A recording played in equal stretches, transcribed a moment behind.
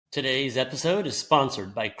Today's episode is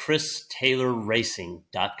sponsored by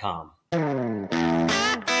ChrisTaylorRacing.com.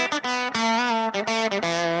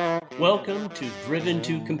 Welcome to Driven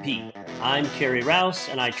to Compete. I'm Kerry Rouse,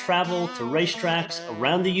 and I travel to racetracks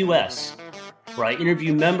around the U.S., where I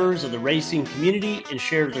interview members of the racing community and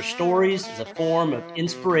share their stories as a form of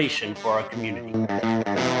inspiration for our community.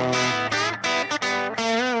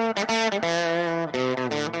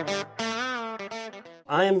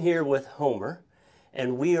 I am here with Homer,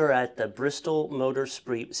 and we are at the Bristol Motor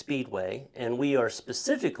Speedway, and we are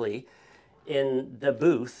specifically in the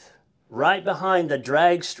booth right behind the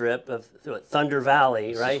drag strip of Thunder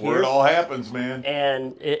Valley, right here. Where it all happens, man.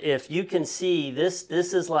 And if you can see, this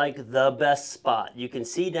is like the best spot. You can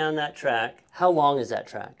see down that track. How long is that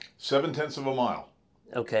track? 0.7 of a mile.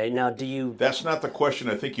 Okay, now do you... That's not the question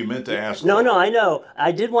I think you meant to ask. No, I know.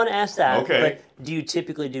 I did want to ask that. Okay. But do you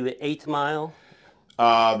typically do an 8th mile?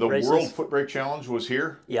 The races? World Foot Brake Challenge was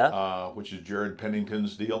here, Yeah. which is Jared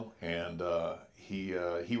Pennington's deal, and he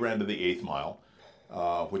ran to the 8th mile,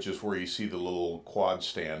 which is where you see the little quad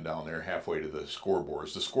stand down there halfway to the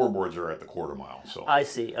scoreboards. The scoreboards are at the quarter mile. So I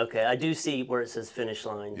see. Okay, I do see where it says finish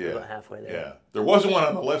line. yeah, about halfway there. Yeah, there wasn't one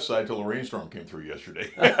on the left side till the rainstorm came through yesterday.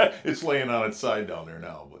 It's laying on its side down there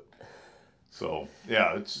now, but so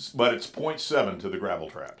yeah, it's 0.7 to the gravel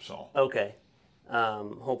trap. So okay.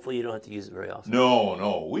 Hopefully you don't have to use it very often.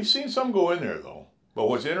 No. We've seen some go in there, though. But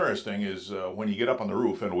what's interesting is when you get up on the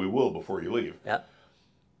roof, and we will before you leave, Yeah.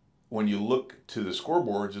 when you look to the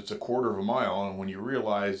scoreboards, it's 1/4 of a mile, and when you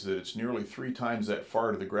realize that it's nearly 3 times that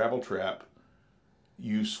far to the gravel trap,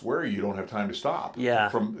 you swear you don't have time to stop.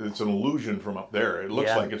 Yeah. It's an illusion from up there. It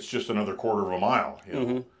looks like it's just another 1/4 of a mile. You know?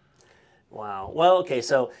 Mm-hmm. Wow. Well, okay,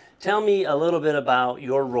 so tell me a little bit about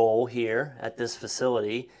your role here at this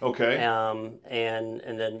facility. Okay. And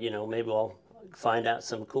then, maybe we'll find out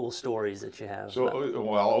some cool stories that you have.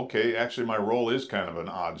 Okay. Actually, my role is kind of an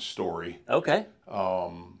odd story. Okay.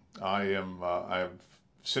 I've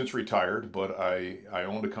since retired, but I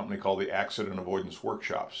owned a company called the Accident Avoidance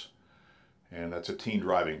Workshops. And that's a teen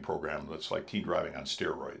driving program that's like teen driving on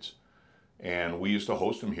steroids. And we used to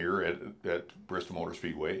host them here at Bristol Motor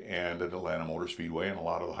Speedway and at Atlanta Motor Speedway and a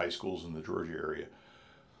lot of the high schools in the Georgia area.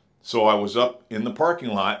 So I was up in the parking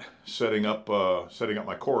lot setting up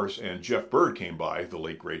my course, and Jeff Bird came by, the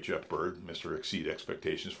late great Jeff Bird, Mr. Exceed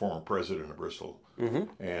Expectations, former president of Bristol. Mm-hmm.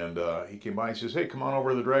 And he came by and says, "Hey, come on over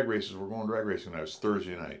to the drag races. We're going drag racing." And it was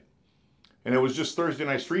Thursday night. And it was just Thursday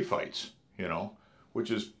night street fights, which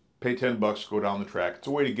is pay $10, go down the track. It's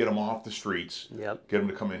a way to get them off the streets. Yep. Get them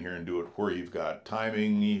to come in here and do it where you've got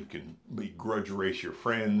timing. You can grudge race your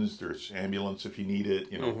friends. There's ambulance if you need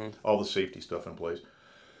it. Mm-hmm. All the safety stuff in place.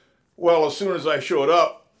 Well, as soon as I showed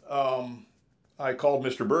up, I called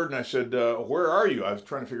Mr. Bird and I said, "Where are you?" I was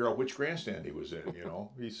trying to figure out which grandstand he was in.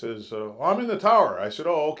 He says, "I'm in the tower." I said,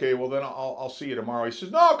 "Oh, okay. Well, then I'll see you tomorrow." He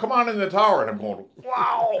says, "No, come on in the tower." And I'm going,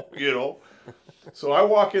 "Wow," So I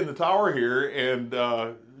walk in the tower here, and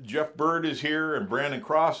Jeff Bird is here, and Brandon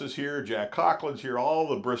Cross is here, Jack Coughlin's here, all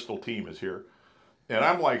the Bristol team is here. And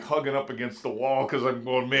I'm like hugging up against the wall because I'm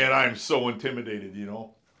going, man, I'm so intimidated,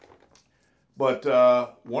 But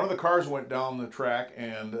one of the cars went down the track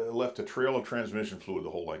and left a trail of transmission fluid the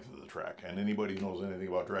whole length of the track. And anybody who knows anything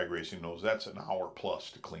about drag racing knows that's an hour plus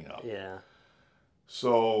to clean up. Yeah.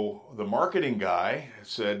 So the marketing guy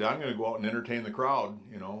said, "I'm going to go out and entertain the crowd.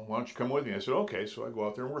 Why don't you come with me?" I said, "Okay." So I go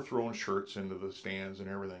out there and we're throwing shirts into the stands and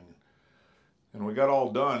everything. And we got all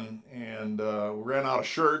done and we ran out of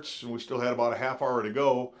shirts and we still had about a half hour to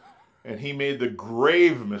go. And he made the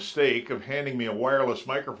grave mistake of handing me a wireless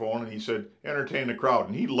microphone and he said, "Entertain the crowd."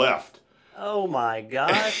 And he left. Oh my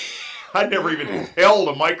gosh. I'd never even held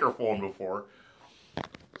a microphone before.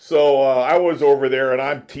 So I was over there, and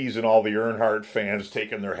I'm teasing all the Earnhardt fans,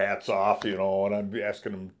 taking their hats off, and I'm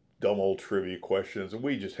asking them dumb old trivia questions, and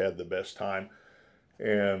we just had the best time.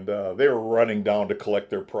 And they were running down to collect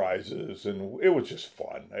their prizes, and it was just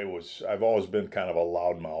fun. I've always been kind of a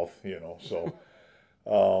loudmouth, so.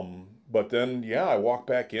 But then, I walked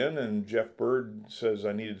back in, and Jeff Bird says,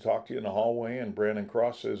 "I need to talk to you in the hallway," and Brandon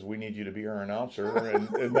Cross says, "We need you to be our announcer,"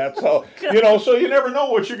 and that's how, so you never know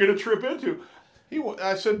what you're going to trip into.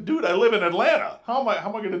 I said, "Dude, I live in Atlanta. How am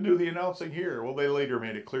I going to do the announcing here?" Well, they later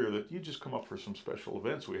made it clear that you just come up for some special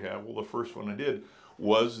events we have. Well, the first one I did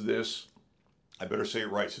was this, I better say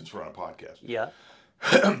it right since we're on a podcast. Yeah.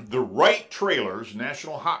 The Wright Trailers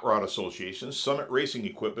National Hot Rod Association Summit Racing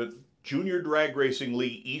Equipment Junior Drag Racing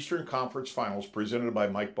League Eastern Conference Finals presented by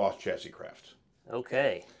Mike Boss Chassis Craft.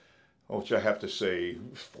 Okay. Which I have to say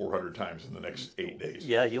 400 times in the next 8 days.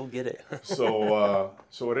 Yeah, you'll get it. So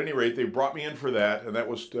at any rate, they brought me in for that, and that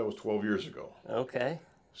was 12 years ago. Okay.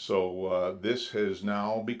 So this has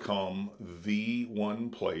now become the one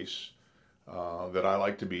place that I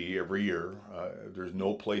like to be every year. There's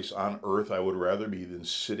no place on earth I would rather be than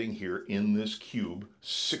sitting here in this cube,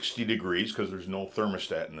 60 degrees, because there's no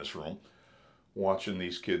thermostat in this room, watching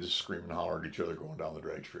these kids scream and holler at each other going down the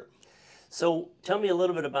drag strip. So tell me a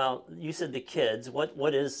little bit about, you said the kids.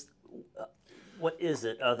 What is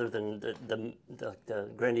it other than the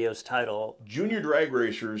grandiose title? Junior drag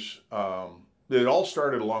racers, it all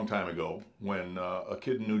started a long time ago when a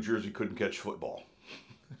kid in New Jersey couldn't catch football.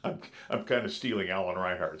 I'm kind of stealing Alan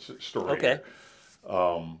Reinhardt's story. Okay.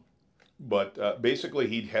 But basically,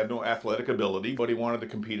 he had no athletic ability, but he wanted to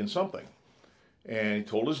compete in something. And he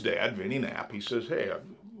told his dad, Vinnie Knapp, he says, hey,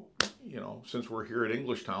 since we're here at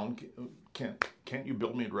Englishtown, can't you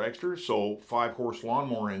build me a dragster? So 5-horse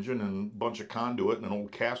lawnmower engine and a bunch of conduit and an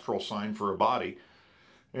old Castrol sign for a body.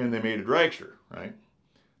 And they made a dragster, right?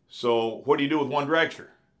 So what do you do with one dragster?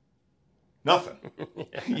 Nothing.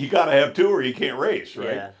 You got to have two or you can't race,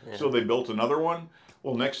 right? Yeah, yeah. So they built another one.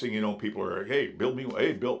 Well, next thing you know, people are like, hey, build me,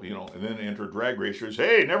 hey, build, and then enter drag racers.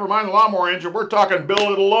 Hey, never mind the lawnmower engine. We're talking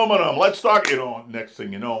billet aluminum. Let's talk, next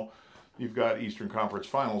thing you know, you've got Eastern Conference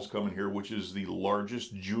Finals coming here, which is the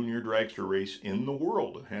largest junior dragster race in the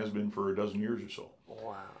world. It has been for a dozen years or so.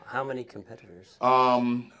 Wow. How many competitors?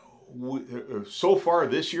 So far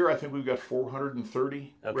this year, I think we've got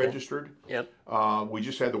 430 registered. Yep. We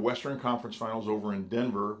just had the Western Conference Finals over in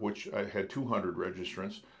Denver, which had 200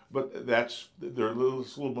 registrants. But they're a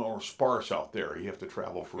little more sparse out there. You have to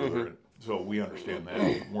travel further. So we understand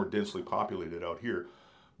that. More densely populated out here.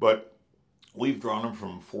 But we've drawn them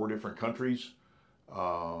from 4 different countries,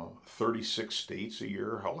 36 states a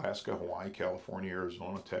year: Alaska, Hawaii, California,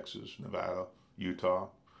 Arizona, Texas, Nevada, Utah.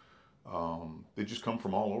 They just come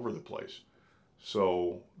from all over the place.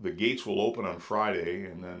 So the gates will open on Friday,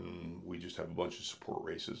 and then we just have a bunch of support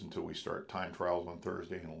races until we start time trials on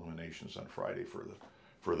Thursday and eliminations on Friday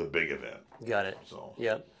for the big event. Got it. So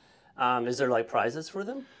yep. Is there like prizes for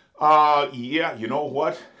them? Yeah. You know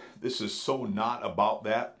what? This is so not about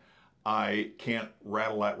that. I can't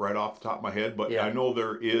rattle that right off the top of my head, but I know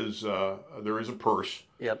there is a purse.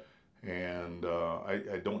 Yep. And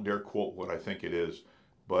I don't dare quote what I think it is,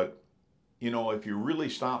 but if you really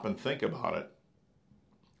stop and think about it,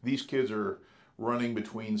 these kids are running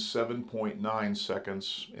between 7.9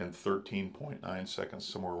 seconds and 13.9 seconds,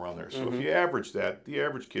 somewhere around there. So if you average that, the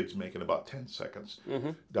average kid's making about 10 seconds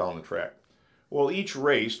down the track. Well, each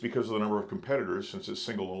race, because of the number of competitors, since it's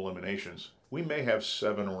single eliminations, we may have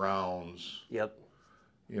 7 rounds. Yep.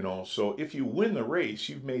 So if you win the race,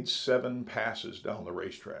 you've made 7 passes down the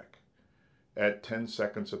racetrack at 10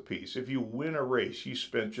 seconds apiece. If you win a race, you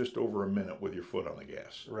spent just over a minute with your foot on the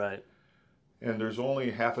gas. Right. And there's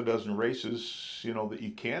only half a dozen races, that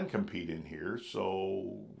you can compete in here.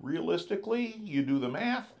 So realistically, you do the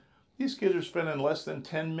math, these kids are spending less than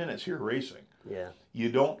 10 minutes here racing. Yeah.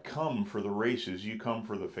 You don't come for the races, you come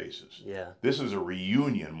for the faces. Yeah. This is a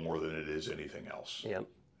reunion more than it is anything else. Yep.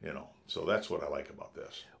 So that's what I like about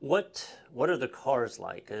this. What are the cars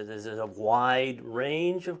like? Is it a wide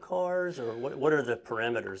range of cars, or what are the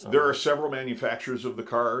parameters on There are several manufacturers of the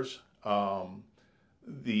cars.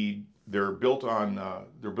 They're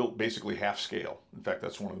built basically half scale. In fact,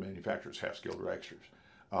 that's one of the manufacturers, half scale dragsters.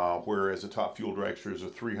 Whereas the top fuel dragster is a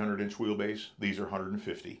 300-inch wheelbase. These are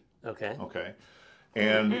 150. Okay. Okay.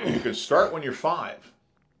 And you can start when you're 5.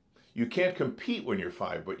 You can't compete when you're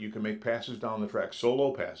 5, but you can make passes down the track,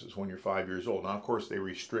 solo passes, when you're 5 years old. Now, of course, they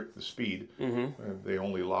restrict the speed. They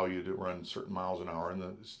only allow you to run certain miles an hour, and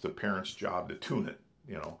it's the parent's job to tune it,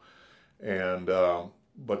 And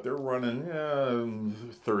but they're running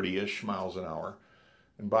 30-ish miles an hour.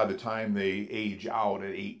 And by the time they age out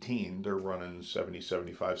at 18, they're running 70,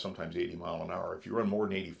 75, sometimes 80 mile an hour. If you run more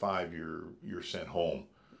than 85, you're sent home.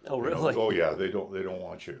 Oh, really? Oh, yeah. They don't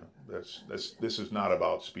want you. This is not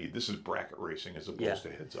about speed. This is bracket racing as opposed to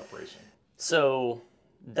heads-up racing. So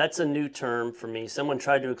that's a new term for me. Someone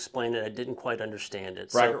tried to explain it. I didn't quite understand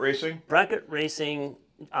it. Bracket racing? Bracket racing.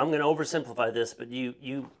 I'm going to oversimplify this, but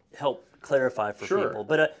you help clarify for people.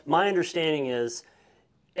 But my understanding is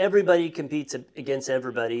everybody competes against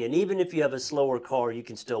everybody, and even if you have a slower car, you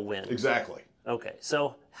can still win. Exactly. Okay.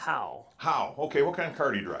 So how? How? Okay. What kind of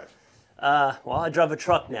car do you drive? Well, I drive a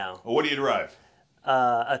truck now. Well, what do you drive?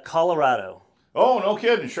 A Colorado. Oh, no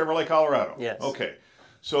kidding. Chevrolet Colorado. Yes. Okay.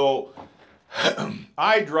 So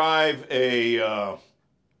I drive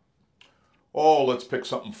let's pick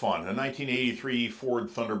something fun. A 1983 Ford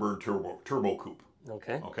Thunderbird Turbo Coupe.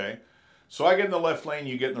 Okay. Okay. So I get in the left lane,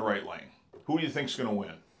 you get in the right lane. Who do you think's going to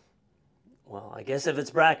win? Well, I guess if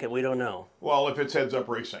it's bracket, we don't know. Well, if it's heads up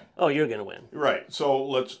racing. Oh, you're going to win. Right.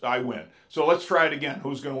 So I win. So let's try it again.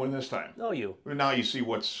 Who's going to win this time? Oh, you. Now you see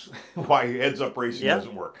why heads up racing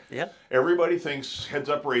doesn't work. Yeah. Everybody thinks heads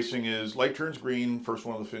up racing is light turns green, first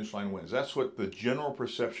one on the finish line wins. That's what the general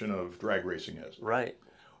perception of drag racing is. Right.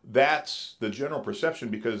 That's the general perception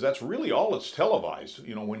because that's really all it's televised.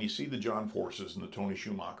 You know, when you see the John Forces and the Tony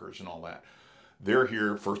Schumachers and all that, they're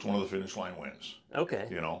here, first one on the finish line wins. Okay.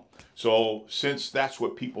 You know, so since that's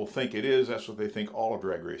what people think it is, that's what they think all of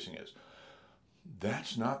drag racing is.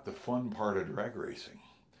 That's not the fun part of drag racing.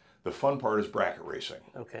 The fun part is bracket racing.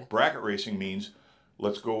 Okay. Bracket racing means,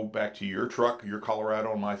 let's go back to your truck, your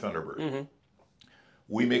Colorado, and my Thunderbird. Mm-hmm.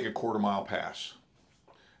 We make a quarter-mile pass.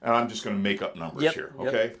 And I'm just going to make up numbers here,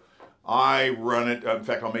 okay? Yep. I run it, in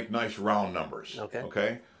fact, I'll make nice round numbers,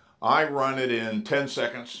 okay? I run it in 10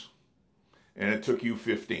 seconds, and it took you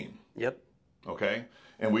 15. Yep. Okay?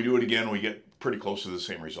 And we do it again, we get pretty close to the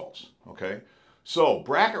same results, okay? So,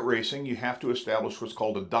 bracket racing, you have to establish what's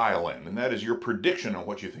called a dial-in, and that is your prediction on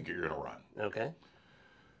what you think you're going to run. Okay.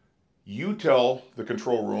 You tell the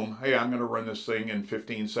control room, hey, I'm going to run this thing in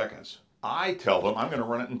 15 seconds. I tell them I'm going to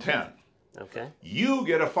run it in 10. Okay. You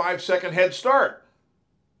get a 5-second head start.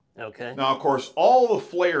 Okay. Now, of course, all the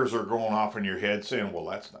flares are going off in your head saying, well,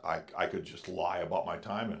 that's I could just lie about my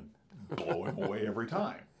time and blow him away every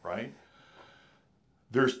time, right?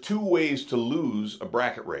 There's two ways to lose a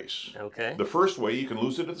bracket race. Okay. The first way, you can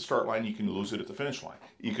lose it at the start line, you can lose it at the finish line.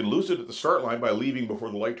 You can lose it at the start line by leaving before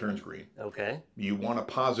the light turns green. Okay. You want a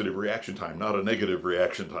positive reaction time, not a negative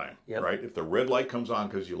reaction time, right? If the red light comes on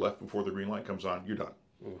because you left before the green light comes on, you're done,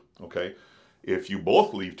 okay? If you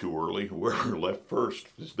both leave too early, whoever left first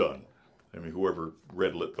is done. I mean, whoever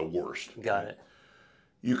red lit the worst. Got it.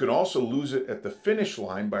 You can also lose it at the finish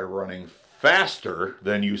line by running faster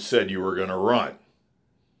than you said you were going to run.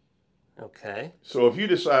 Okay. So if you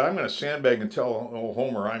decide, I'm going to sandbag and tell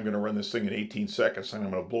Homer I'm going to run this thing in 18 seconds and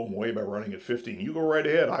I'm going to blow him away by running at 15, you go right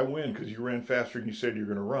ahead. I win because you ran faster than you said you're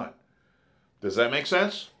going to run. Does that make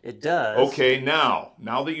sense? It does. Okay, now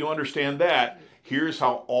that you understand that, here's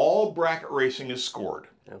how all bracket racing is scored.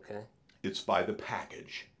 Okay. It's by the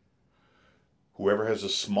package. Whoever has the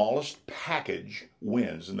smallest package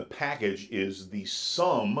wins, and the package is the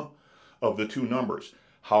sum of the two numbers.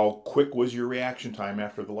 How quick was your reaction time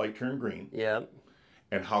after the light turned green? Yep.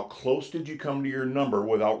 And how close did you come to your number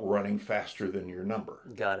without running faster than your number?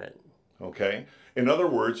 Got it. Okay? In other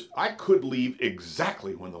words, I could leave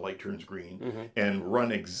exactly when the light turns green and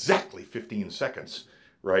run exactly 15 seconds,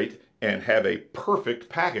 right? And have a perfect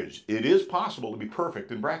package. It is possible to be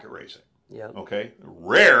perfect in bracket racing. Yep. Okay?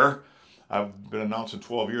 Rare. I've been announcing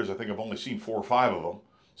 12 years. I think I've only seen 4 or 5 of them.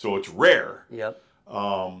 So it's rare. Yep.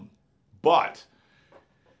 But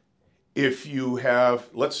if you have,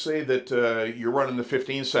 let's say that you're running the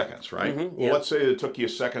 15 seconds, right? Well, let's say it took you a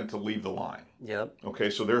second to leave the line. Yep. Okay,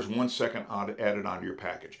 so there's 1 second added onto your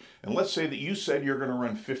package. And let's say that you said you're going to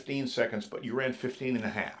run 15 seconds, but you ran 15 and a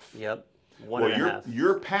half. Yep. One and a half.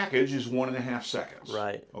 Your package is 1.5 seconds.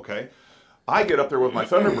 Right. Okay. I get up there with my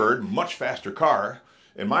Thunderbird, much faster car,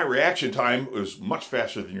 and my reaction time was much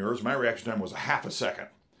faster than yours. My reaction time was a half a second.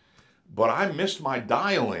 But I missed my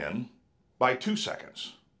dial-in by 2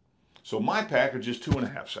 seconds. So my package is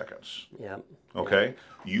 2.5 seconds. Yep. Okay?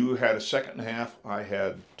 You had a second and a half. I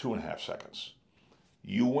had 2.5 seconds.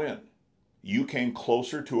 You win. You came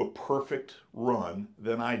closer to a perfect run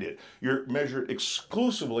than I did. You're measured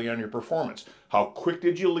exclusively on your performance. How quick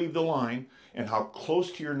did you leave the line, and how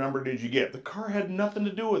close to your number did you get? The car had nothing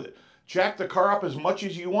to do with it. Jack the car up as much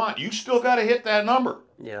as you want. You still got to hit that number.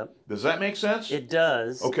 Yep. Does that make sense? It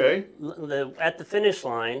does. Okay. At the finish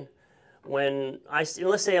line, when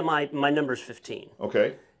let's say my number's 15.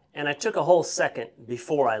 Okay. And I took a whole second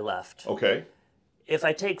before I left. Okay. If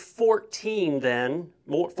I take 14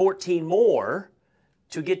 more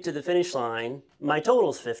to get to the finish line, my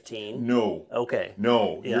total's 15. No. Okay.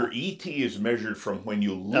 No. Yeah. Your ET is measured from when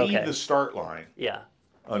you leave the start line Yeah.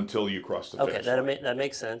 until you cross the finish line. Okay, that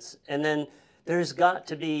makes sense. And then there's got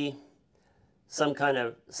to be some kind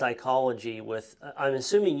of psychology with, I'm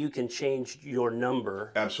assuming you can change your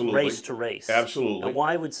number Absolutely. race to race. Absolutely. Now,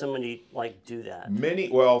 why would somebody do that?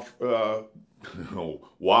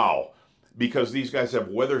 Wow. Because these guys have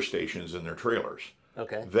weather stations in their trailers.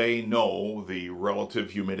 Okay. They know the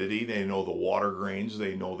relative humidity, they know the water grains,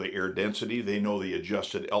 they know the air density, they know the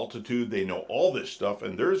adjusted altitude, they know all this stuff.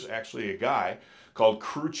 And there's actually a guy called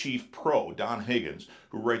Crew Chief Pro, Don Higgins,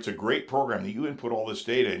 who writes a great program that you input all this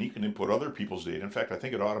data and you can input other people's data. In fact, I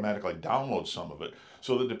think it automatically downloads some of it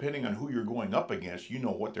so that depending on who you're going up against, you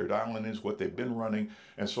know what their dialing is, what they've been running,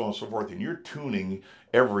 and so on and so forth. And you're tuning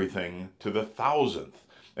everything to the thousandth.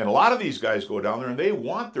 And a lot of these guys go down there and they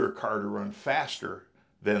want their car to run faster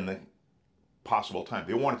than the possible time.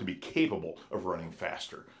 They want it to be capable of running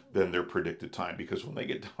faster than their predicted time, because when they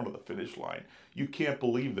get down to the finish line, you can't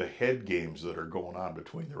believe the head games that are going on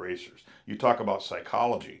between the racers. You talk about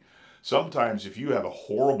psychology. Sometimes if you have a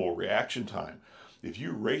horrible reaction time, if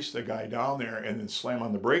you race the guy down there and then slam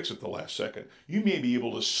on the brakes at the last second, you may be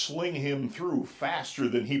able to sling him through faster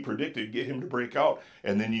than he predicted, get him to break out,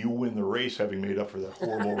 and then you win the race having made up for that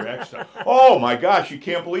horrible reaction time. Oh my gosh, you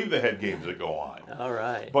can't believe the head games that go on. All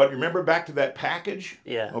right. But remember back to that package?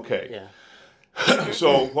 Yeah. Okay. Yeah.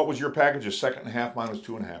 So what was your package? A second and a half, mine was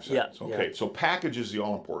 2.5 seconds. Yeah, Okay, yeah. so package is the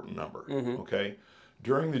all-important number. Okay?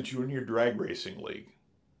 During the Junior Drag Racing League,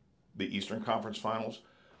 the Eastern Conference Finals,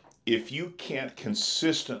 if you can't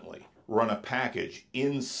consistently run a package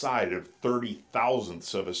inside of 30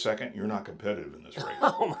 thousandths of a second, you're not competitive in this race.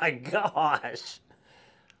 Oh my gosh.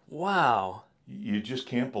 Wow. You just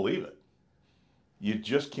can't believe it. You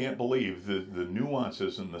just can't believe the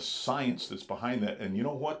nuances and the science that's behind that. And you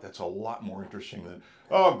know what? That's a lot more interesting than,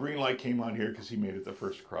 oh, green light came on here because he made it the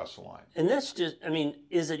first across the line. And that's just, I mean,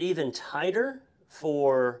 is it even tighter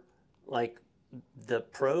for like the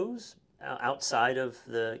pros outside of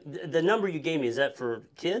the number you gave me? Is that for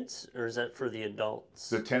kids or is that for the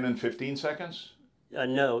adults? The 10 and 15 seconds?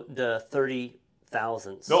 No, the 30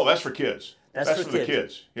 thousandths. No, that's for kids. That's for the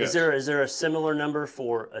kids. Yes. Is there a similar number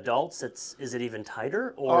for adults? Is it even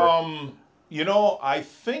tighter or? You know, I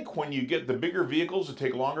think when you get the bigger vehicles, it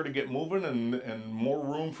take longer to get moving and more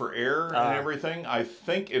room for air and everything. I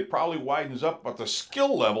think it probably widens up, but the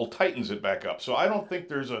skill level tightens it back up. So I don't think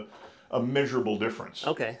there's a measurable difference.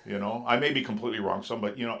 Okay. You know, I may be completely wrong.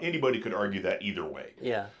 Somebody, you know, anybody could argue that either way.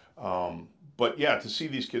 Yeah. But yeah, to see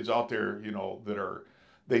these kids out there, you know, that are,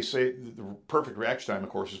 they say the perfect reaction time, of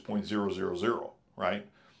course, is 0.000, right?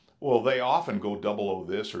 Well, they often go 00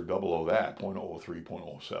 this or 00 that, 0.03,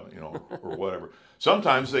 0.07, you know, or whatever.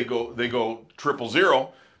 Sometimes they go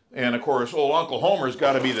 000, and of course, old Uncle Homer's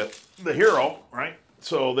got to be the hero, right?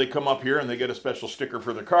 So they come up here and they get a special sticker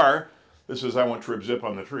for their car. This is, I want Trib Zip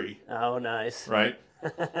on the tree. Oh, nice. Right?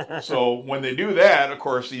 So when they do that, of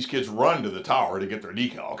course, these kids run to the tower to get their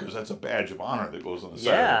decal because that's a badge of honor that goes on the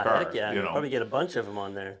side of the car. Heck yeah, you know? probably get a bunch of them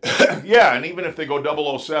on there. Yeah, and even if they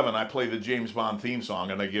go 007, I play the James Bond theme song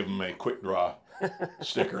and I give them a quick draw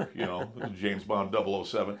sticker, you know, James Bond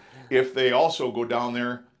 007. If they also go down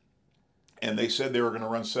there and they said they were going to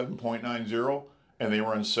run 7.90 and they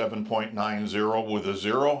run 7.90 with a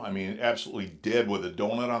 0, I mean, absolutely dead with a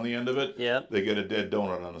donut on the end of it, Yep. they get a dead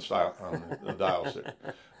donut on the dial stick.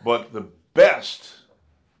 But the best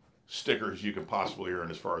stickers you can possibly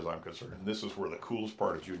earn, as far as I'm concerned, and this is where the coolest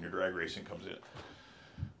part of junior drag racing comes in.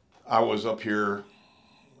 I was up here,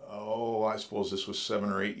 I suppose this was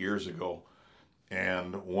 7 or 8 years ago,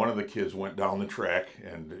 and one of the kids went down the track,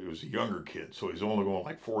 and it was a younger kid, so he's only going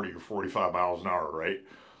like 40 or 45 miles an hour, right?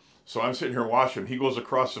 So I'm sitting here watching him. He goes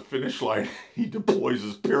across the finish line. He deploys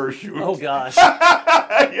his parachute. Oh, gosh.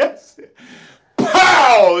 Yes.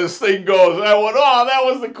 Pow! This thing goes. I went, oh, that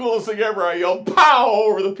was the coolest thing ever. I yelled, pow,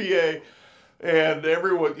 over the PA. And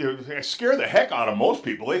everyone, it scared the heck out of most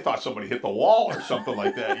people. They thought somebody hit the wall or something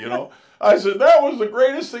like that, you know. I said, that was the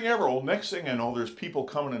greatest thing ever. Well, next thing I know, there's people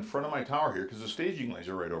coming in front of my tower here because the staging lanes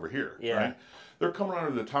are right over here. Yeah. Right? They're coming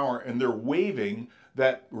under the tower and they're waving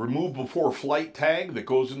that remove before flight tag that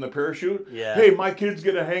goes in the parachute. Yeah. Hey, my kid's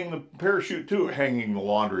going to hang the parachute too. Hanging the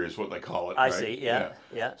laundry is what they call it. I right? see, yeah.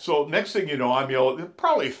 So next thing you know, I'm yelling,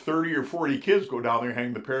 probably 30 or 40 kids go down there,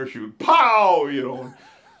 hang the parachute. Pow! You know.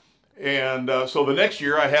 And so the next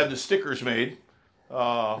year I had the stickers made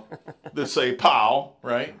that say pow,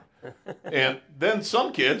 right? And then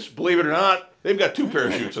some kids, believe it or not, they've got 2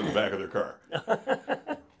 parachutes in the back of their car.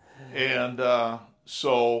 And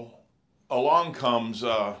so along comes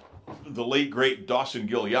the late, great Dawson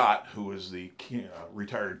Gilliatt, who is the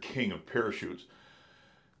retired king of parachutes.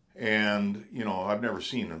 And, you know, I've never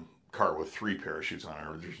seen a car with 3 parachutes on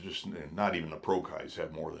it. There's just not even the pro guys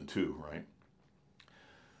have more than 2, right?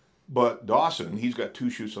 But Dawson, he's got 2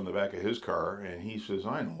 chutes on the back of his car, and he says,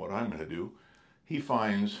 I know what I'm going to do. He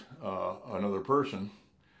finds another person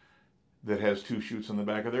that has 2 chutes on the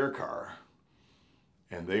back of their car.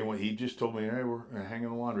 And he just told me, hey, we're hanging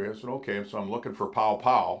the laundry. I said, okay. So I'm looking for pow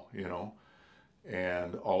pow, you know.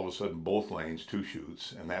 And all of a sudden, both lanes, 2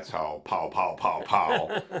 chutes, and that's how Pow Pow Pow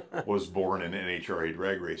Pow was born in NHRA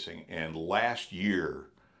drag racing. And last year,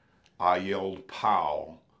 I yelled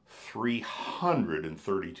 "Pow"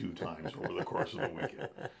 332 times over the course of the weekend.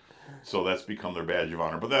 So that's become their badge of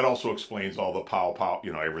honor. But that also explains all the pow pow,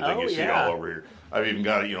 everything Oh, you see yeah. all over here. I've even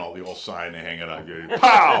got, the old sign hanging on,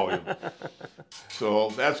 pow!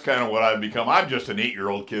 So that's kind of what I've become. I'm just an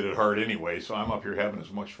 8-year-old kid at heart anyway, so I'm up here having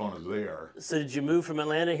as much fun as they are. So did you move from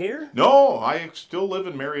Atlanta here? No, I still live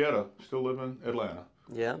in Marietta, still live in Atlanta.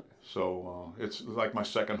 Yeah. So it's like my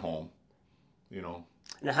second home, Now,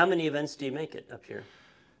 how many events do you make it up here?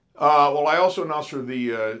 Well, I also announce for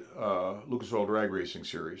the Lucas Oil Drag Racing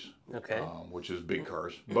Series, Okay. which is big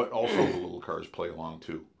cars, but also the little cars play along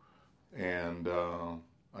too. And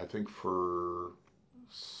I think for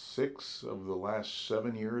 6 of the last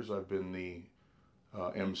 7 years, I've been the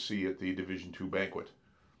MC at the Division II banquet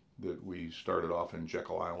that we started off in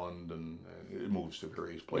Jekyll Island, and it moves to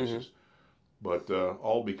various places. But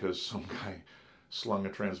all because some guy slung a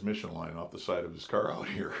transmission line off the side of his car out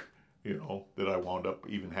here. That I wound up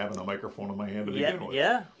even having a microphone in my hand to begin with.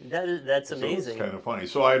 Yeah, that's amazing. So it's kind of funny.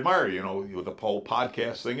 So I admire, with the whole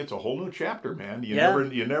podcast thing, it's a whole new chapter, man. You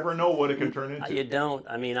never know what it can turn into. You don't.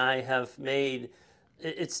 I mean, I have made,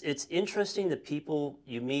 it's interesting the people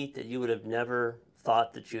you meet that you would have never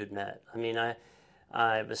thought that you had met. I mean,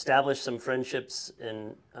 I've established some friendships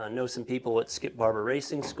and know some people at Skip Barber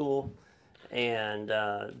Racing School, and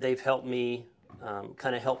they've helped me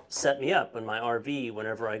kind of help set me up in my RV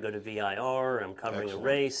whenever I go to VIR. I'm covering Excellent. a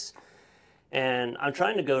race, and I'm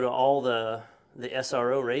trying to go to all the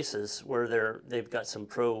SRO races where they've got some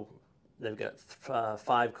pro. They've got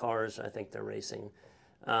 5 cars. I think they're racing.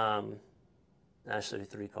 Actually,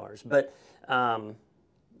 3 cars. But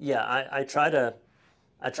yeah, I try to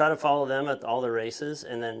follow them at all the races,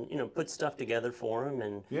 and then put stuff together for them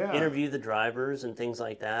and interview the drivers and things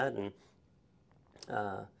like that. And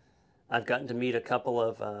I've gotten to meet a couple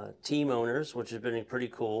of team owners, which has been pretty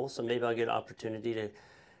cool. So maybe I'll get an opportunity to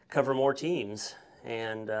cover more teams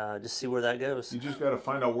and just see where that goes. You just got to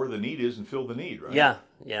find out where the need is and fill the need, right? Yeah.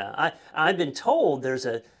 I've been told there's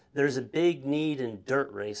a big need in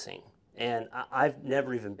dirt racing, and I've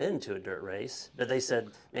never even been to a dirt race. But they said,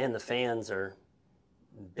 man, the fans are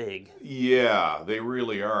big. Yeah, they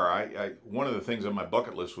really are. I one of the things on my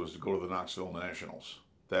bucket list was to go to the Knoxville Nationals.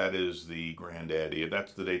 That is the granddaddy.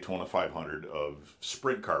 That's the Daytona 500 of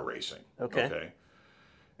sprint car racing. Okay.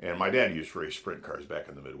 And my dad used to race sprint cars back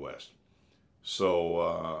in the Midwest. So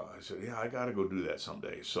I said, I got to go do that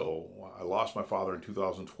someday. So I lost my father in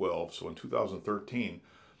 2012. So in 2013,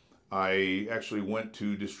 I actually went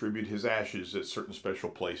to distribute his ashes at certain special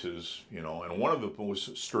places, and one of them was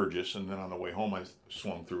Sturgis. And then on the way home, I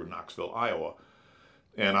swung through Knoxville, Iowa.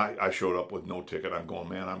 And I showed up with no ticket. I'm going,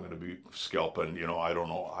 man, I'm going to be scalping. I don't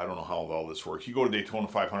know how all this works. You go to Daytona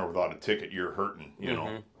 500 without a ticket, you're hurting.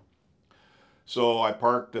 know. So I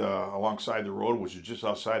parked alongside the road, which is just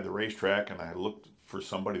outside the racetrack, and I looked for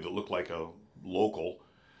somebody that looked like a local.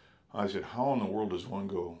 I said, how in the world does one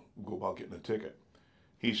go about getting a ticket?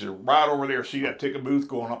 He said, right over there. See that ticket booth?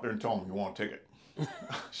 Going up there and tell them you want a ticket. I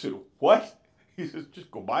said, what? He says,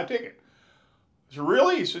 just go buy a ticket. I said,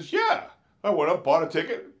 really? He says, yeah. I went up, bought a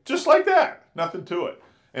ticket, just like that. Nothing to it.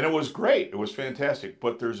 And it was great. It was fantastic.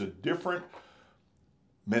 But there's a different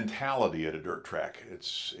mentality at a dirt track.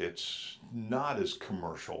 It's not as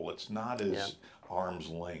commercial. It's not as arm's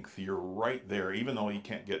length. You're right there. Even though you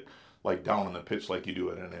can't get like down in the pits like you do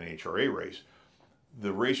at an NHRA race,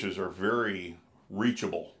 the racers are very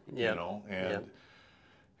reachable, And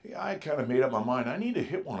I kind of made up my mind, I need to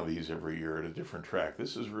hit one of these every year at a different track.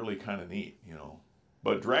 This is really kind of neat,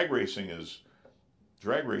 But drag racing is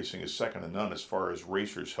second to none as far as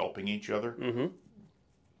racers helping each other.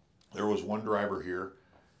 There was one driver here.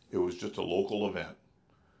 It was just a local event,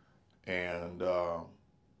 and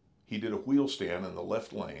he did a wheel stand in the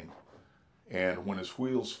left lane. And when his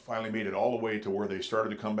wheels finally made it all the way to where they started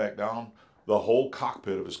to come back down, the whole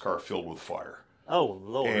cockpit of his car filled with fire. Oh,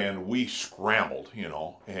 Lord. And we scrambled,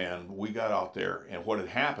 and we got out there. And what had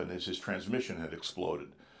happened is his transmission had exploded.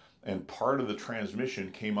 And part of the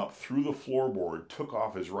transmission came up through the floorboard, took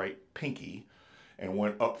off his right pinky, and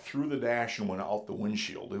went up through the dash and went out the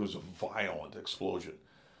windshield. It was a violent explosion.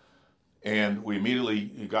 And we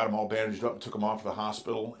immediately got him all bandaged up and took him off to the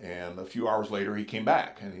hospital. And a few hours later, he came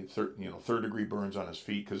back, and he had third-degree burns on his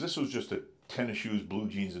feet, because this was just a tennis shoes, blue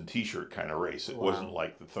jeans, and T-shirt kind of race. It wasn't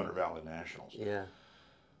like the Thunder Valley Nationals. Yeah.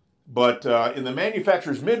 But in the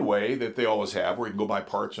manufacturer's midway that they always have, where you can go buy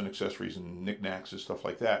parts and accessories and knickknacks and stuff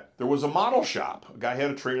like that, there was a model shop. A guy had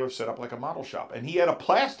a trailer set up like a model shop, and he had a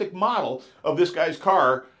plastic model of this guy's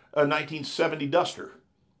car, a 1970 Duster.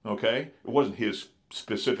 Okay, it wasn't his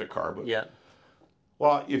specific car, but Yeah.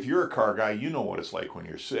 well, if you're a car guy, you know what it's like when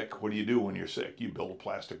you're sick. What do you do when you're sick? You build a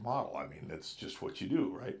plastic model. I mean, that's just what you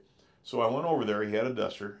do, right? So I went over there. He had a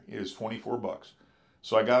Duster. It was $24.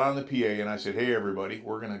 So I got on the PA and I said, hey, everybody,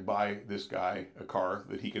 we're going to buy this guy a car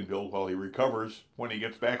that he can build while he recovers when he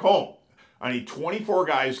gets back home. I need 24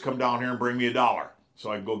 guys to come down here and bring me $1 so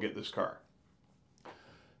I can go get this car.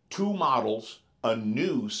 2 models, a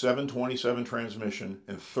new 727 transmission,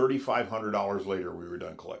 and $3,500 later we were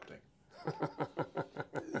done collecting.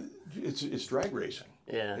 It's drag racing.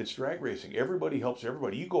 Yeah. It's drag racing. Everybody helps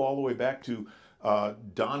everybody. You go all the way back to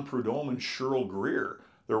Don Prudhomme and Cheryl Greer.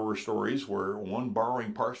 There were stories where one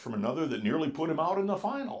borrowing parts from another that nearly put him out in the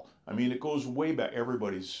final. I mean, it goes way back.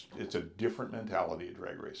 It's a different mentality of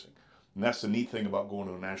drag racing. And that's the neat thing about going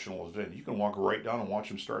to a national event. You can walk right down and watch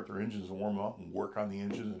them start their engines and warm up and work on the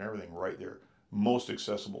engines and everything right there. Most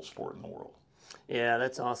accessible sport in the world. Yeah,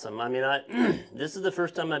 that's awesome. I mean, this is the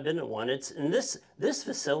first time I've been at one. And this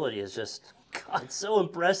facility is just, God, so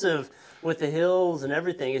impressive with the hills and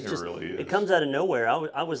everything. It's just, really is. It comes out of nowhere.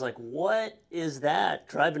 I was like, what is that?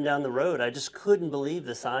 Driving down the road, I just couldn't believe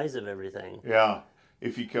the size of everything. Yeah,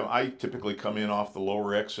 I typically come in off the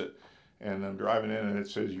lower exit, and I'm driving in, and it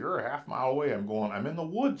says you're a half mile away. I'm in the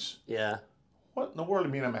woods. Yeah. What in the world? I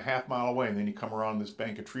mean, I'm a half mile away, and then you come around, this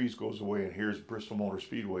bank of trees goes away, and here's Bristol Motor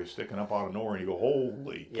Speedway sticking up out of nowhere, and you go,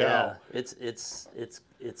 holy cow! Yeah,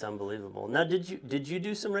 it's unbelievable. Now, did you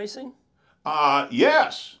do some racing?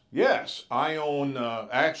 Yes. I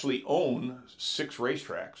actually own 6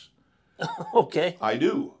 racetracks. Okay. I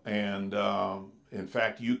do, and in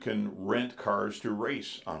fact, you can rent cars to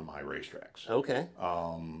race on my racetracks. Okay.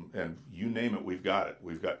 And you name it, we've got it.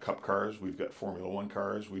 We've got Cup cars, we've got Formula One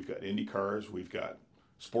cars, we've got Indy cars, we've got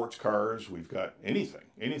sports cars, we've got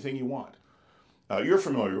anything you want. You're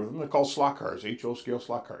familiar with them. They're called slot cars, HO scale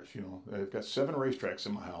slot cars. You know, I've got 7 racetracks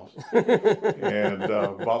in my house and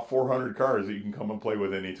about 400 cars that you can come and play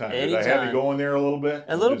with anytime. Did I have you going there a little bit?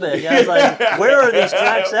 A little bit. Yeah, I was like, where are these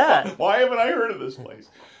tracks at? Why haven't I heard of this place?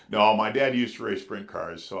 No, my dad used to race sprint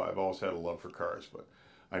cars, so I've always had a love for cars, but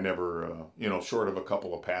I never, short of a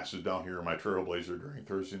couple of passes down here in my Trailblazer during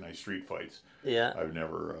Thursday night street fights, Yeah. I've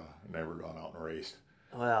never gone out and raced.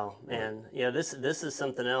 Wow, man. Yeah, this is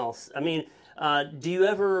something else. I mean, do you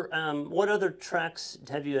ever, what other tracks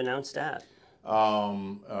have you announced at?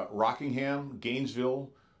 Rockingham, Gainesville,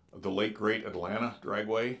 the late great Atlanta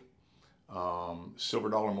Dragway, Silver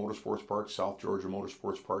Dollar Motorsports Park, South Georgia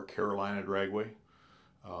Motorsports Park, Carolina Dragway.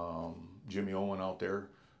 Jimmy Owen out there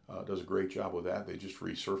does a great job with that. They just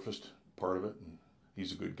resurfaced part of it, and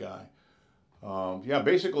he's a good guy.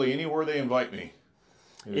 Basically anywhere they invite me.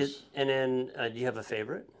 And then, do you have a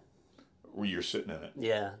favorite? Where you're sitting in it.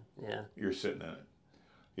 Yeah. You're sitting in it.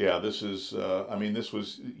 Yeah, this is, this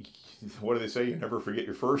was, what do they say? You never forget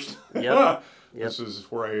your first. Yep. This is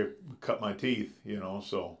where I cut my teeth,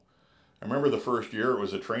 so. I remember the first year, it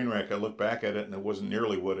was a train wreck. I look back at it, and it wasn't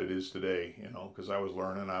nearly what it is today, because I was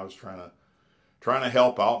learning. I was trying to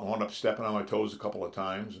help out and wound up stepping on my toes a couple of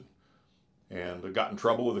times. And I got in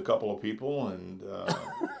trouble with a couple of people, and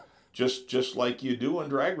just like you do in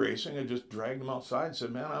drag racing, I just dragged them outside and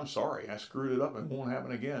said, man, I'm sorry. I screwed it up. It won't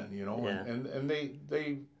happen again, Yeah. And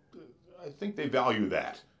they I think they value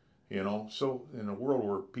that. So in a world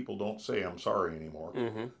where people don't say I'm sorry anymore,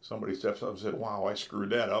 somebody steps up and said, wow, I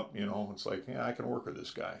screwed that up, it's like, yeah, I can work with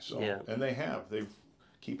this guy. So, yeah. And they've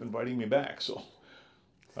keep inviting me back. So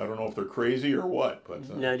I don't know if they're crazy or what, but.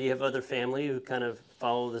 Now, do you have other family who kind of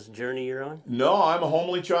follow this journey you're on? No, I'm a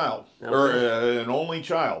homely child, Okay. or an only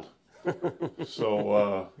child.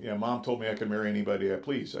 So, Mom told me I could marry anybody I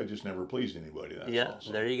please. I just never pleased anybody. That's all,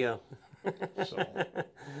 so. There you go. So.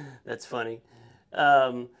 That's funny.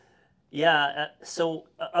 So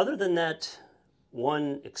other than that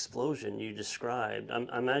one explosion you described,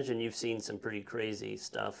 I imagine you've seen some pretty crazy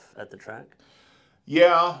stuff at the track.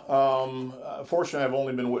 Yeah. Fortunately, I've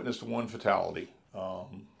only been witness to one fatality,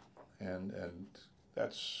 and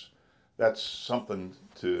that's something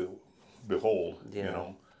to behold.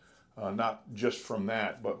 Yeah. Not just from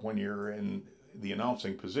that, but when you're in the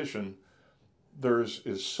announcing position,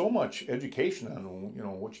 is so much education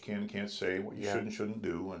on what you can and can't say, what you should and shouldn't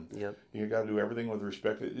do, and you got to do everything with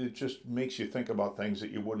respect. It just makes you think about things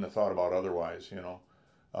that you wouldn't have thought about otherwise.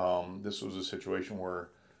 This was a situation where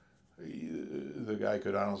the guy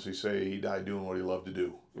could honestly say he died doing what he loved to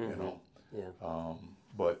do.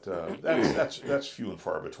 But that's few and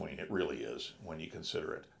far between. It really is when you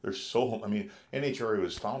consider it. I mean, NHRA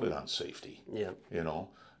was founded on safety. Yeah. You know,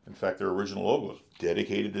 in fact, their original logo was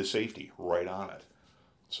dedicated to safety, right on it.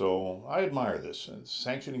 So I admire this. And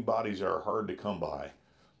sanctioning bodies are hard to come by.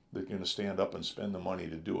 They're going to stand up and spend the money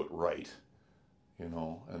to do it right. You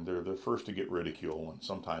know, and they're the first to get ridicule, and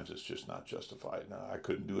sometimes it's just not justified. Now, I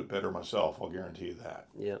couldn't do it better myself. I'll guarantee you that.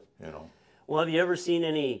 Yep. You know. Well, have you ever seen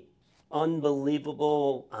any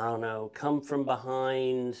unbelievable, I don't know, come from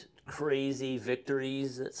behind crazy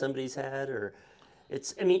victories that somebody's had? Or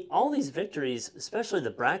I mean, all these victories, especially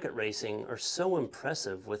the bracket racing, are so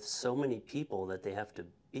impressive with so many people that they have to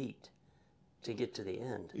beat to get to the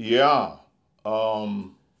end. Yeah.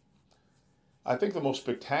 I think the most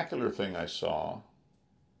spectacular thing I saw,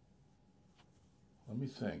 let me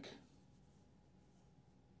think.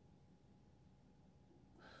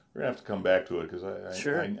 We're going to have to come back to it because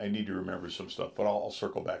Sure. I need to remember some stuff, but I'll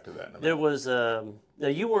circle back to that in a minute. There was, now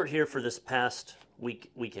you weren't here for this past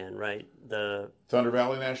weekend, right? The Thunder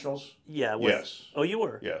Valley Nationals? Yeah. Yes. Oh, you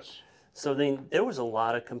were? Yes. So then there was a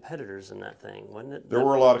lot of competitors in that thing, wasn't it? There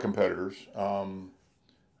were a lot of competitors.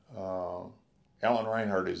 Alan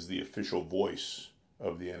Reinhardt is the official voice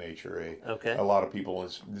of the NHRA. Okay. A lot of people,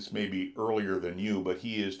 this may be earlier than you, but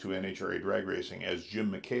he is to NHRA drag racing as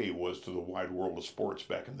Jim McKay was to the wide world of sports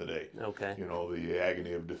back in the day. Okay. You know, the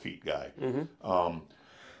agony of defeat guy. Mm-hmm.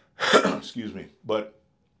 Excuse me. But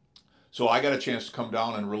so I got a chance to come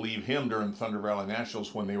down and relieve him during Thunder Valley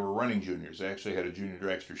Nationals when they were running juniors. They actually had a junior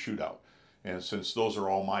dragster shootout. And since those are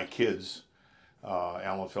all my kids,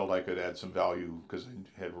 Alan felt I could add some value because I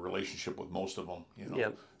had a relationship with most of them, you know.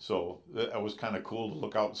 Yep. So that was kind of cool to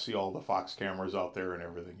look out and see all the Fox cameras out there and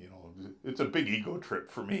everything, you know. It's a big ego trip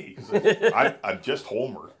for me because I'm just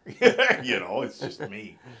Homer, you know, it's just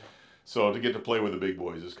me. So to get to play with the big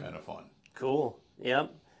boys is kind of fun. Cool.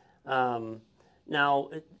 Yep. Now,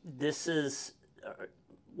 this is,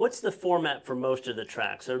 what's the format for most of the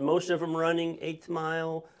tracks? Are most of them running 8th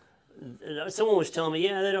mile? Someone was telling me,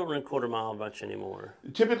 yeah, they don't run quarter mile much anymore.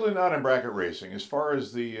 Typically not in bracket racing. As far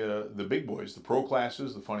as the big boys, the pro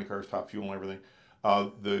classes, the funny cars, top fuel, and everything,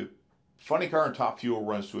 the funny car and top fuel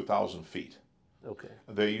runs to 1,000 feet. Okay.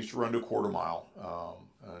 They used to run to a quarter mile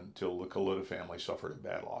until the Kalita family suffered a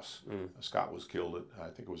bad loss. Scott was killed at, I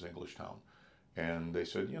think it was Englishtown. And they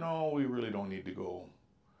said, you know, we really don't need to go.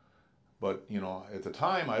 But, you know, at the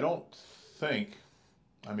time, I don't think,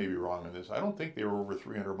 I may be wrong on this, I don't think they were over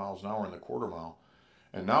 300 miles an hour in the quarter mile.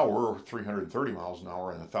 And now we're over 330 miles an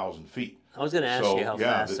hour in 1,000 feet. I was going to ask you how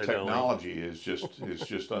fast the they're going. technology is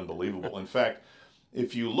just unbelievable. In fact,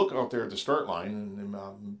 if you look out there at the start line,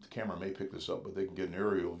 and the camera may pick this up, but they can get an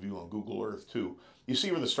aerial view on Google Earth too. You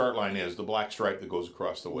see where the start line is, the black stripe that goes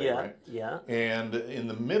across the way, right? Yeah. And in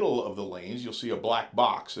the middle of the lanes, you'll see a black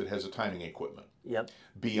box that has a timing equipment. Yep.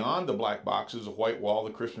 Beyond the black box is a white wall,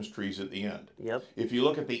 the Christmas trees at the end. Yep. If you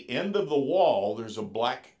look at the end of the wall, there's a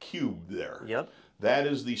black cube there. Yep. That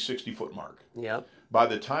is the 60-foot mark. Yep. By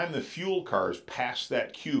the time the fuel cars pass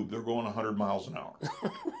that cube, they're going 100 miles an hour.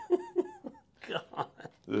 God.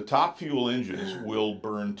 The top fuel engines will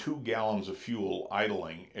burn 2 gallons of fuel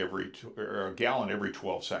idling a gallon every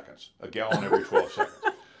 12 seconds. A gallon every 12 seconds.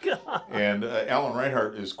 God. And Alan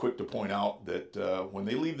Reinhardt is quick to point out that when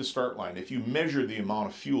they leave the start line, if you measure the amount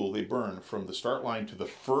of fuel they burn from the start line to the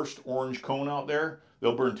first orange cone out there,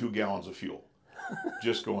 they'll burn 2 gallons of fuel.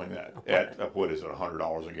 Just going that at what is it,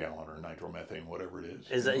 $100 a gallon or nitromethane, whatever it is.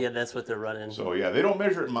 Is that, yeah, that's what they're running. So yeah, they don't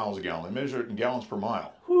measure it in miles a gallon. They measure it in gallons per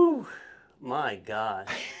mile. Whew. My God.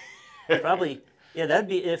 Probably, yeah, that'd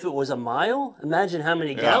be, if it was a mile, imagine how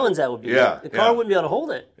many gallons that would be. Yeah. The car wouldn't be able to hold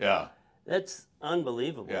it. Yeah. That's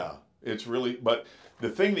unbelievable. Yeah. It's really, but the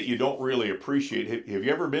thing that you don't really appreciate, have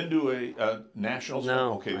you ever been to a nationals?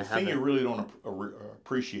 No, Okay, the I thing you haven't. really don't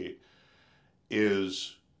appreciate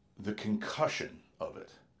is the concussion of it.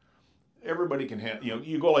 Everybody can handle, you know,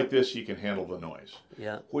 you go like this, you can handle the noise.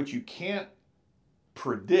 Yeah. What you can't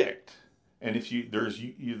predict, and if there's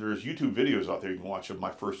YouTube videos out there you can watch of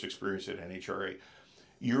my first experience at NHRA,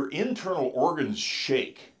 your internal organs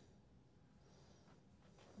shake.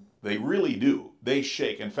 They really do. They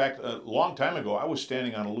shake. In fact, a long time ago, I was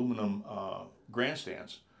standing on aluminum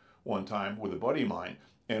grandstands one time with a buddy of mine,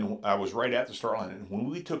 and I was right at the start line. And when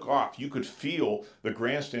we took off, you could feel the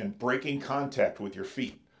grandstand breaking contact with your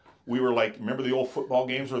feet. We were like, remember the old football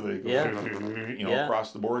games where they go, you know,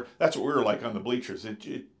 across the board? That's what we were like on the bleachers.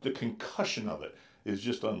 The concussion of it is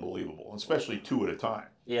just unbelievable, especially 2 at a time.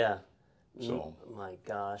 Yeah. So, My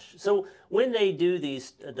gosh. So when they do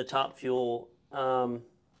these, the top fuel,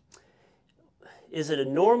 Is it a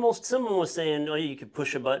normal? Someone was saying, oh, you could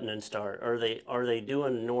push a button and start. Are they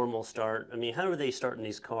doing a normal start? I mean, how are they starting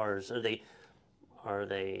these cars? Are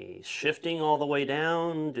they shifting all the way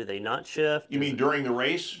down? Do they not shift? You mean during the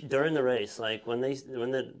race? During the race, like when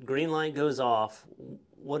the green light goes off,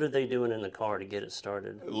 what are they doing in the car to get it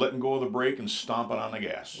started? Letting go of the brake and stomping on the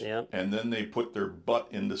gas. Yep. And then they put their butt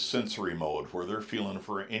into sensory mode where they're feeling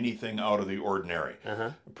for anything out of the ordinary.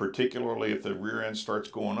 Particularly if the rear end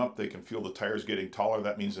starts going up, they can feel the tires getting taller.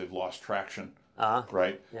 That means they've lost traction.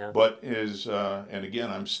 Right? Yeah. But and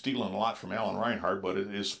again, I'm stealing a lot from Alan Reinhart, but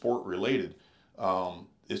it is sport related.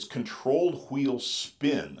 It's controlled wheel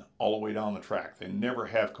spin all the way down the track. They never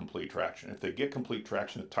have complete traction. If they get complete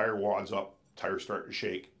traction, the tire wads up, tires start to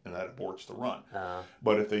shake, and that aborts the run.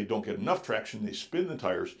 But if they don't get enough traction, they spin the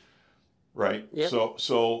tires, right? Yep.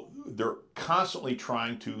 So they're constantly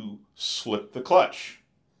trying to slip the clutch,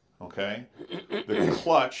 okay? The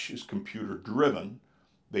clutch is computer driven.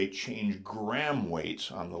 They change gram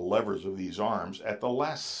weights on the levers of these arms. At the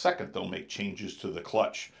last second, they'll make changes to the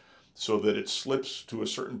clutch so that it slips to a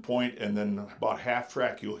certain point, and then about half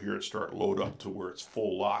track, you'll hear it start load up to where it's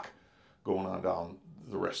full lock going on down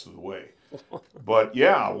the rest of the way. But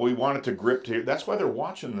yeah, we wanted to grip here. That's why they're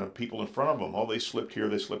watching the people in front of them. Oh, they slipped here,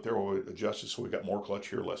 they slipped there. Well, we adjusted, so we got more clutch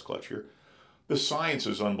here, less clutch here. The science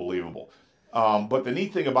is unbelievable. But the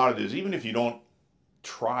neat thing about it is, even if you don't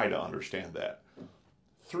try to understand that,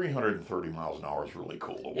 330 miles an hour is really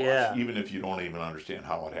cool to watch. Yeah. Even if you don't even understand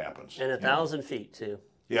how it happens. And 1,000 feet too.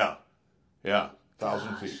 Yeah,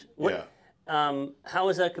 1,000 feet. Yeah. How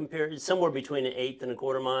is that compared? It's somewhere between an eighth and a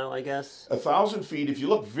quarter mile, I guess. 1,000 feet. If you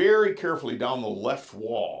look very carefully down the left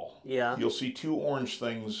wall, Yeah. you'll see two orange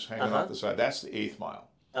things hanging off the side. That's the eighth mile.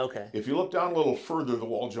 Okay. If you look down a little further, the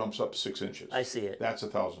wall jumps up 6 inches. I see it. That's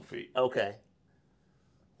 1,000 feet. Okay.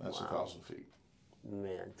 That's 1,000 feet.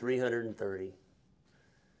 Man, 330.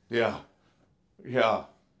 Yeah. Yeah.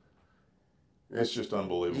 It's just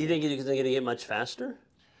unbelievable. Do you think it's going to get much faster?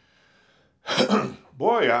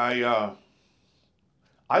 Boy, I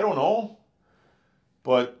don't know,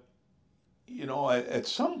 but you know, at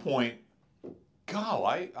some point,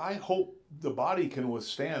 God, I hope the body can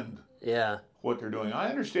withstand Yeah. what they're doing. I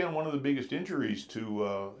understand one of the biggest injuries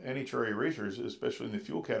to NHRA racers, especially in the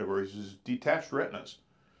fuel categories, is detached retinas.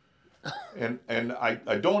 and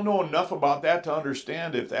I don't know enough about that to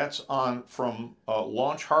understand if that's from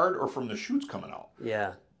launch hard or from the chutes coming out.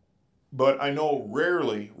 Yeah. But I know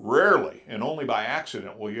rarely, and only by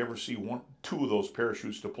accident will you ever see two of those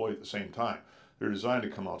parachutes deployed at the same time. They're designed to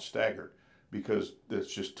come out staggered because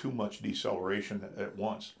there's just too much deceleration at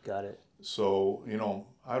once. Got it. So, you know,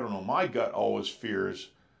 I don't know. My gut always fears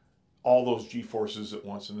all those G-forces at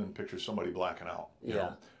once and then picture somebody blacking out. You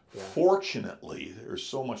know? Yeah. Fortunately, there's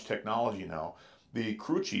so much technology now. The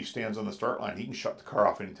crew chief stands on the start line. He can shut the car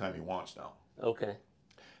off anytime he wants now. Okay.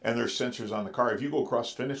 And there's sensors on the car. If you go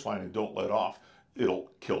across the finish line and don't let off, it'll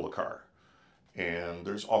kill the car. And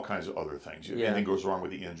there's all kinds of other things. If anything goes wrong with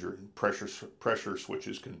the engine, pressure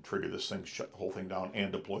switches can trigger this thing, shut the whole thing down,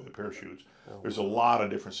 and deploy the parachutes. There's a lot of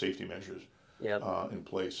different safety measures in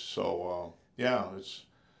place. So,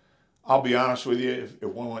 I'll be honest with you, if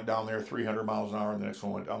one went down there 300 miles an hour and the next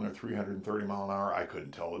one went down there 330 miles an hour, I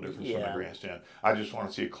couldn't tell the difference in the grandstand. I just want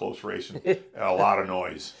to see a close race and a lot of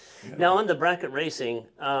noise. You know? Now, on the bracket racing,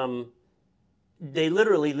 they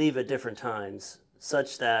literally leave at different times,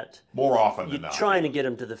 such that more often than you're not. trying to get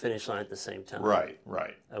them to the finish line at the same time. Right.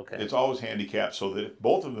 Okay. It's always handicapped so that if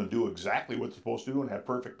both of them do exactly what they're supposed to do and have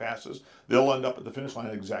perfect passes, they'll end up at the finish line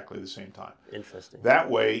at exactly the same time. Interesting. That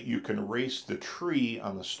way, you can race the tree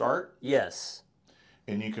on the start. Yes.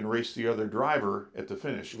 And you can race the other driver at the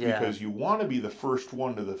finish because you want to be the first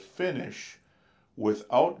one to the finish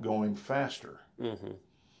without going faster. Mm-hmm.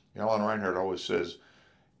 Alan Reinhart always says,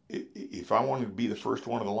 if I want to be the first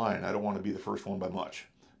one to the line, I don't want to be the first one by much.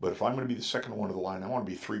 But if I'm going to be the second one to the line, I want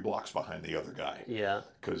to be 3 blocks behind the other guy. Yeah.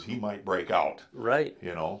 Because he might break out. Right.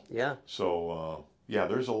 You know? Yeah. So,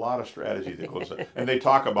 there's a lot of strategy that goes on. And they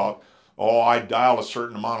talk about, I dial a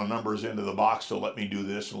certain amount of numbers into the box to let me do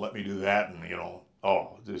this and let me do that. And,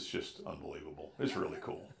 it's just unbelievable. It's really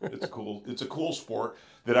cool. It's a cool sport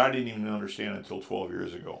that I didn't even understand until 12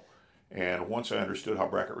 years ago. And once I understood how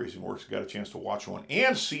bracket racing works, got a chance to watch one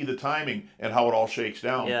and see the timing and how it all shakes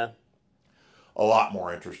down. Yeah. A lot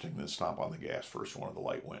more interesting than stomp on the gas, first one of the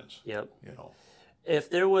light wins. Yep. If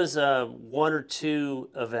there was 1 or 2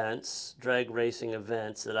 events, drag racing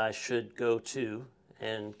events, that I should go to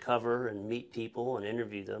and cover and meet people and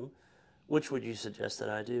interview them, which would you suggest that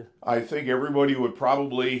I do? I think everybody would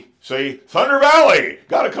probably say, Thunder Valley,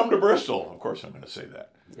 got to come to Bristol. Of course I'm going to say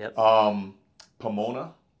that. Yep.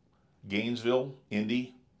 Pomona Gainesville,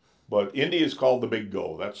 Indy. But Indy is called the Big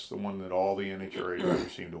Go. That's the one that all the NHRA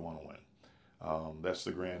drivers seem to want to win. That's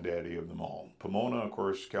the granddaddy of them all. Pomona, of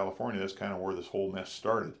course, California, that's kind of where this whole mess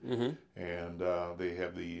started. And they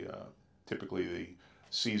have typically the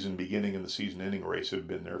season beginning and the season ending race have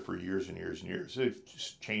been there for years and years and years. They've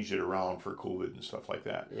just changed it around for COVID and stuff like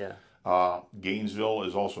that. Yeah. Gainesville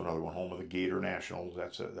is also another one, home of the Gator Nationals.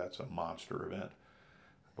 That's a monster event.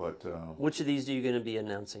 But which of these are you going to be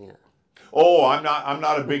announcing it? Oh, I'm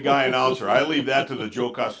not a big guy announcer. I leave that to the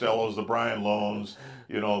Joe Costellos, the Brian Loans,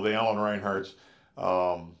 the Alan Reinhardts.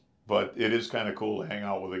 But it is kind of cool to hang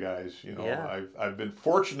out with the guys. Yeah. I've been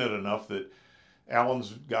fortunate enough that Alan's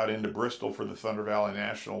got into Bristol for the Thunder Valley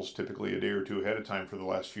Nationals typically a day or two ahead of time for the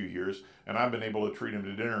last few years, and I've been able to treat him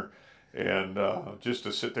to dinner. And just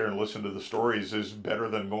to sit there and listen to the stories is better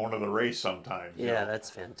than going to the race sometimes. Yeah, that's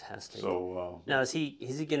fantastic. So now is he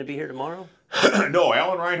going to be here tomorrow? No,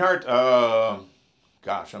 Alan Reinhardt.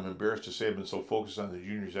 Gosh, I'm embarrassed to say I've been so focused on the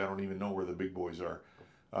juniors I don't even know where the big boys are.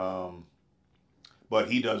 But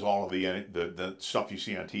he does all of the stuff you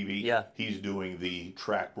see on TV. Yeah. He's doing the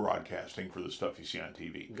track broadcasting for the stuff you see on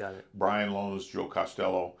TV. Got it. Brian Lones, Joe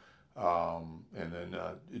Costello, and then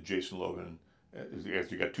Jason Logan.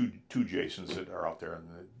 You got two Jasons that are out there and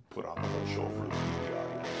they put on the whole show for the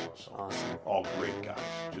audience. So Awesome. All great guys,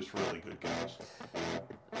 just really good guys.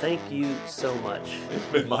 Thank you so much. It's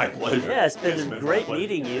been my pleasure. Yeah, it's been great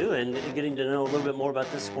meeting you and getting to know a little bit more about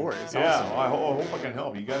this sport. It's awesome. Well, I hope I can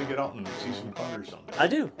help. You got to get out and see some thunder someday. I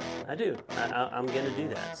do. I'm going to do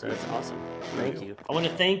that. So it's awesome. Thank you. I want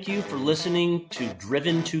to thank you for listening to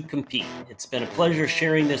Driven to Compete. It's been a pleasure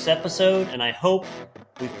sharing this episode, and I hope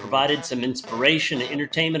we've provided some inspiration and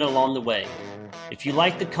entertainment along the way. If you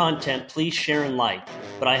like the content, please share and like.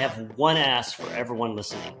 But I have one ask for everyone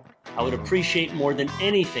listening. I would appreciate more than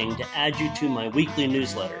anything to add you to my weekly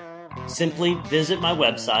newsletter. Simply visit my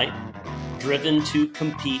website,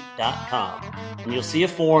 driventocompete.com, and you'll see a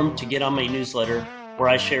form to get on my newsletter where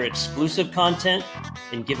I share exclusive content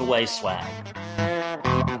and give away swag.